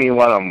pay me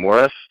what I'm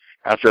worth,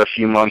 after a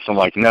few months, I'm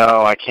like,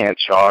 no, I can't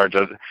charge.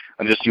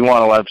 You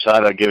want a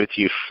website, I'll give it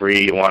to you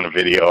free. You want a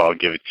video, I'll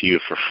give it to you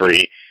for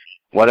free.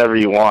 Whatever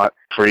you want,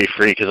 free,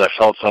 because I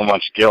felt so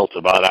much guilt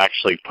about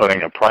actually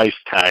putting a price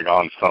tag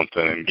on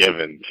something and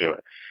giving to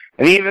it.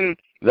 And even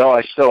though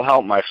I still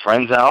help my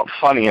friends out,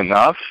 funny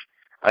enough,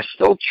 I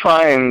still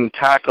try and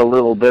tack a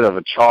little bit of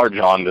a charge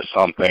onto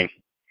something.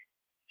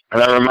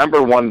 And I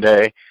remember one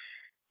day,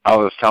 I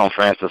was telling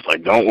Francis,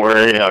 like, don't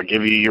worry, I'll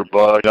give you your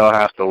book. You don't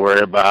have to worry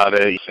about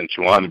it. Since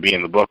you want to be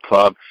in the book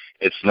club,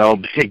 it's no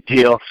big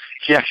deal.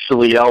 She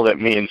actually yelled at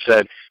me and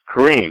said,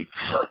 Kareem,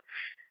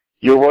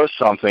 you're worth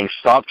something.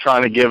 Stop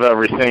trying to give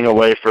everything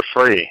away for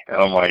free. And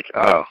I'm like,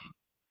 oh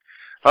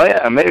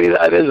yeah, maybe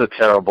that is a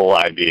terrible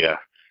idea.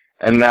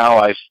 And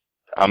now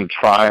I'm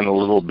trying a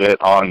little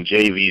bit on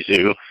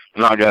JVZoo.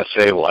 I'm not going to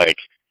say, like,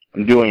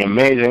 I'm doing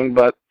amazing,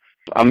 but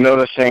I'm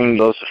noticing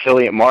those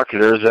affiliate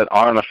marketers that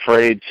aren't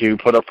afraid to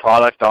put a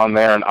product on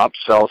there and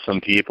upsell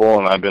some people,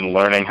 and I've been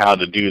learning how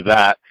to do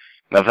that.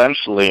 And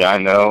eventually I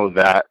know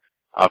that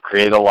I'll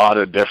create a lot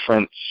of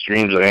different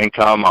streams of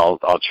income.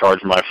 I'll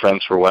charge my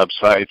friends for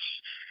websites.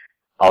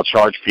 I'll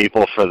charge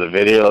people for the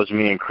videos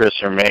me and Chris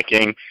are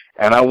making,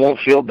 and I won't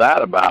feel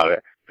bad about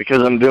it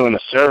because I'm doing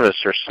a service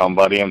for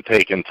somebody. I'm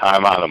taking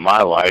time out of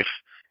my life,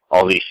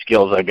 all these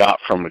skills I got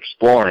from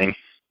exploring.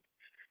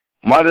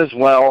 Might as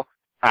well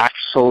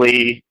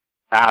actually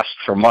ask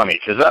for money,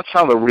 because that's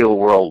how the real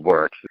world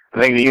works.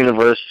 I think the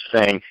universe is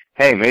saying,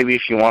 hey, maybe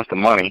if you want the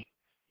money,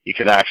 you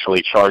could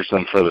actually charge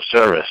them for the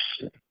service.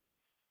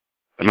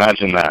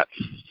 Imagine that.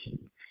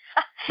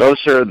 Those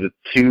are the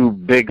two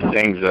big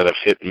things that have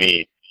hit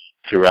me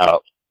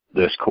throughout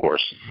this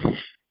course.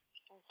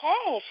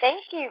 Okay,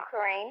 thank you,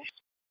 Kareem.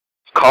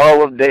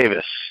 Carl of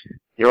Davis,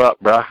 you're up,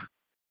 bruh.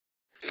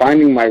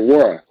 Finding my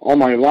worth. All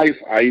my life,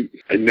 I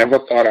never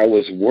thought I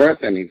was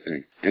worth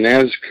anything. And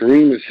as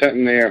Kareem is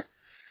sitting there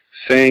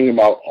saying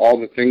about all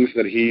the things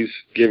that he's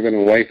given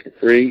away for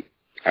free,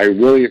 I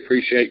really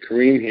appreciate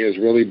Kareem. He has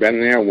really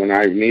been there when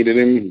I've needed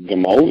him the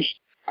most.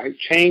 I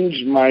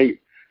changed my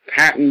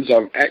patterns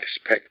of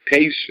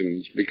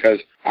expectations because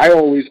I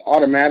always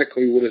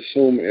automatically would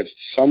assume if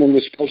someone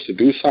was supposed to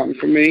do something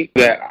for me,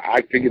 that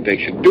I figured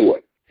they should do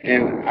it.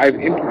 And I've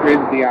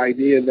integrated the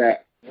idea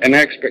that an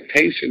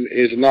expectation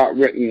is not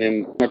written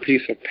in a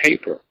piece of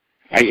paper.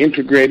 I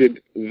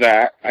integrated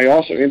that. I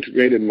also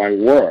integrated my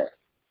worth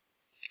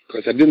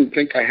because I didn't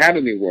think I had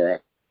any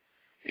worth,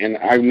 and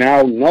I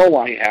now know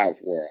I have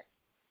worth.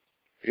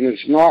 And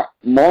it's not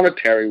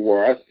monetary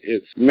worth,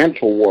 it's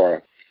mental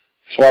worth.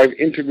 So I've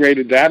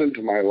integrated that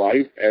into my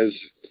life as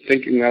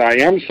thinking that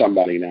I am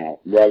somebody now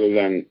rather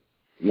than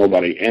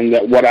nobody, and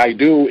that what I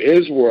do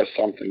is worth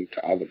something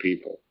to other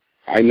people.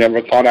 I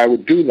never thought I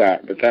would do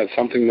that, but that's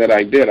something that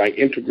I did. I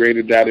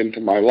integrated that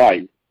into my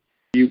life.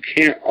 You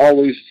can't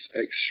always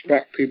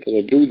expect people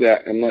to do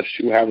that unless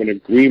you have an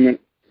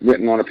agreement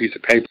written on a piece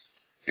of paper.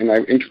 And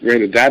I've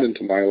integrated that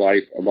into my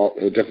life about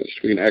the difference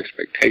between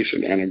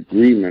expectation and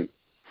agreement.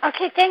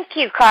 Okay, thank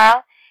you,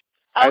 Carl.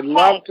 Okay. I'd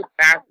love to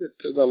pass it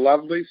to the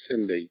lovely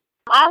Cindy.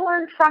 I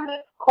learned from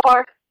this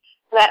course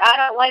that I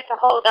don't like to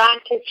hold on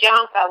to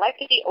junk. I like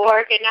to be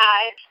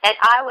organized, and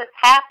I was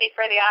happy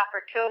for the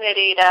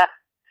opportunity to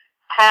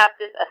have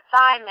this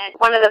assignment,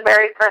 one of the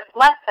very first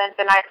lessons,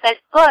 and I said,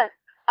 good,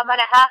 I'm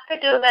going to have to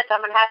do this.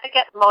 I'm going to have to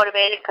get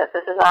motivated because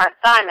this is our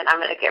assignment.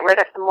 I'm going to get rid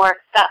of some more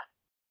stuff.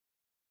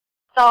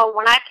 So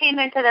when I came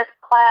into this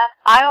class,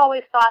 I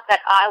always thought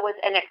that I was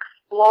an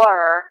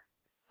explorer,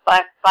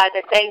 but by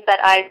the things that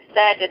I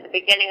said at the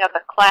beginning of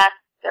the class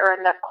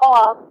during the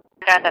call,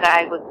 that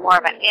I was more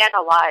of an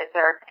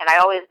analyzer, and I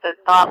always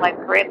thought, like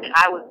Kareem,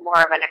 I was more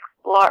of an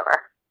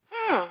explorer.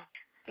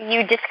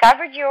 You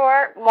discovered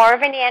you're more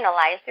of an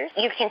analyzer.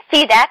 You can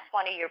see that's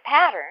one of your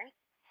patterns.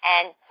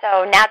 And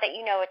so now that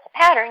you know it's a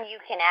pattern, you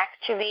can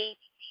actually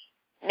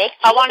make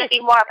changes. I want to be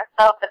more of a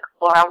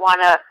self-explorer. I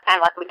want to, kind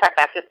of like we talked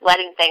about, just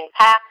letting things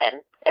happen,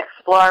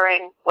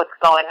 exploring what's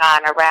going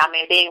on around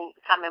me,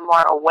 becoming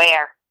more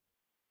aware.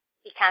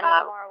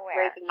 Becoming more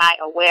aware. Raising my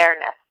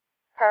awareness.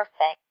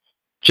 Perfect.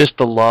 just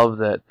the love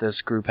that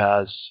this group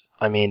has.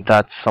 I mean,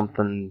 that's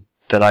something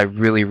that I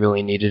really,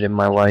 really needed in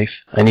my life.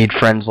 I need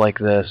friends like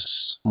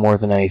this more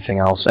than anything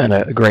else, and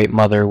a great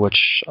mother,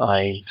 which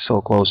I'm so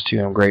close to.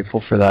 I'm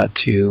grateful for that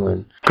too,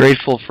 and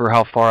grateful for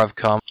how far I've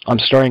come. I'm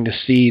starting to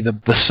see the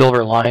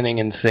silver lining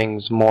in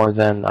things more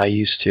than I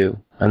used to,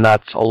 and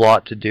that's a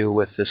lot to do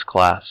with this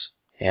class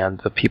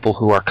and the people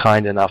who are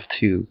kind enough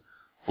to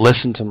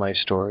listen to my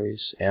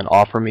stories and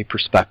offer me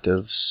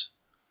perspectives.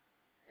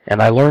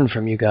 And I learn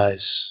from you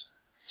guys.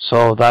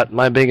 So that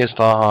my biggest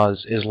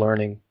ahas is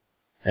learning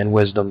and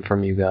wisdom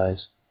from you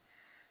guys.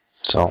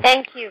 So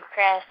thank you,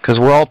 Chris. Because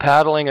we're all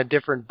paddling a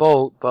different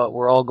boat, but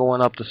we're all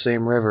going up the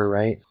same river,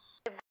 right?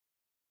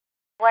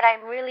 What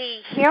I'm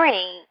really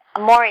hearing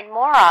more and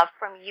more of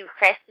from you,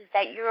 Chris, is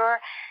that you're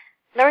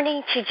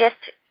learning to just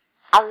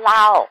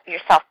allow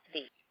yourself to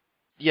be.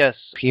 Yes,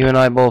 you and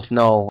I both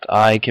know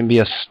I can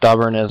be as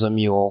stubborn as a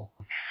mule.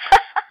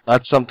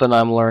 That's something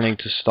I'm learning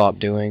to stop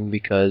doing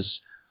because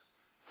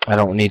I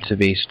don't need to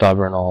be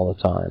stubborn all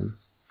the time.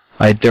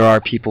 There are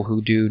people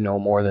who do know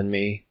more than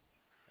me,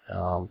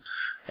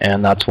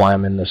 and that's why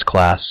I'm in this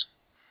class.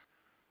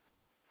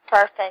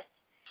 Perfect.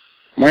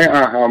 My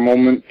aha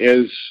moment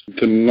is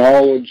the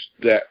knowledge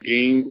that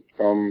gained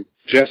from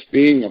just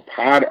being a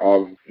part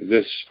of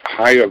this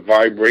higher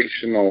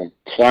vibrational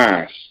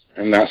class,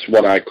 and that's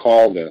what I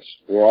call this.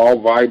 We're all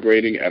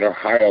vibrating at a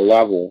higher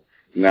level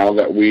now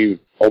that we've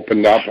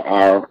opened up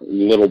our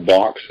little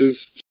boxes.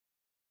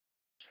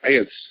 I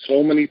had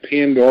so many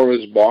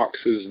Pandora's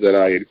boxes that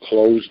I had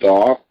closed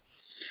off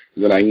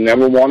that I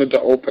never wanted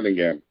to open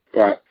again.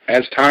 But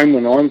as time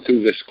went on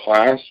through this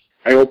class,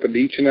 I opened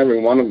each and every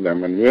one of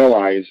them and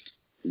realized,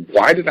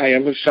 why did I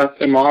ever shut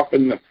them off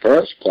in the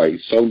first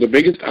place? So the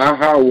biggest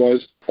aha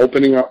was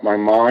opening up my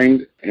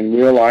mind and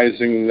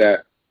realizing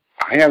that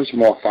I have some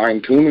more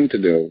fine-tuning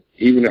to do,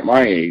 even at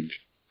my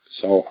age.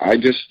 So I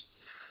just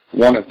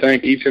want to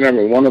thank each and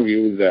every one of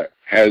you that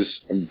has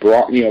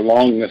brought me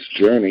along this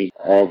journey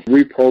of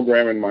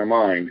reprogramming my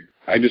mind.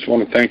 I just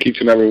want to thank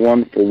each and every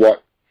one for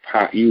what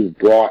part you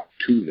brought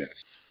to this.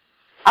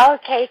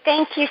 Okay,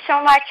 thank you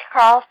so much,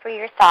 Carl, for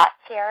your thoughts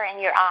here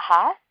and your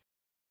aha.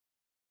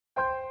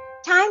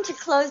 Time to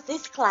close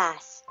this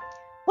class.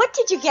 What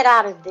did you get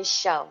out of this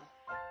show?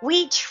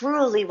 We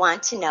truly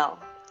want to know.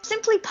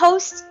 Simply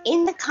post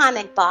in the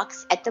comment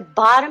box at the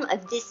bottom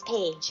of this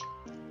page.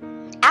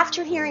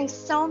 After hearing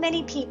so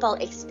many people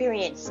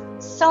experience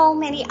so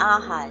many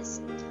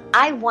ahas,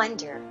 I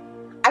wonder,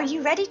 are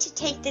you ready to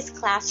take this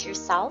class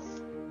yourself?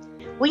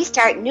 We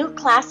start new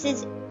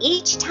classes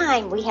each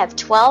time we have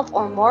 12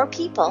 or more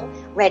people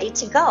ready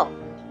to go.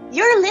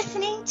 You're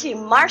listening to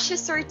Marcia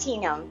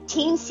Sortino,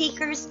 Team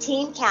Seekers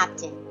Team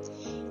Captain.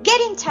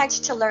 Get in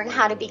touch to learn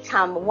how to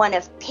become one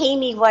of Pay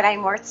Me What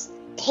I'm Worth's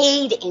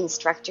paid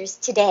instructors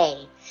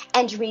today.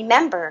 And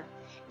remember,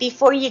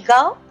 before you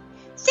go,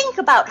 think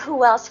about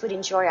who else would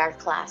enjoy our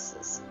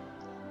classes.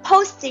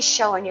 Post this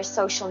show on your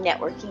social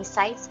networking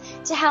sites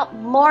to help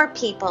more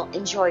people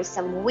enjoy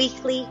some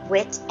weekly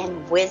wit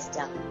and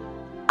wisdom.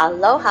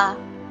 Aloha!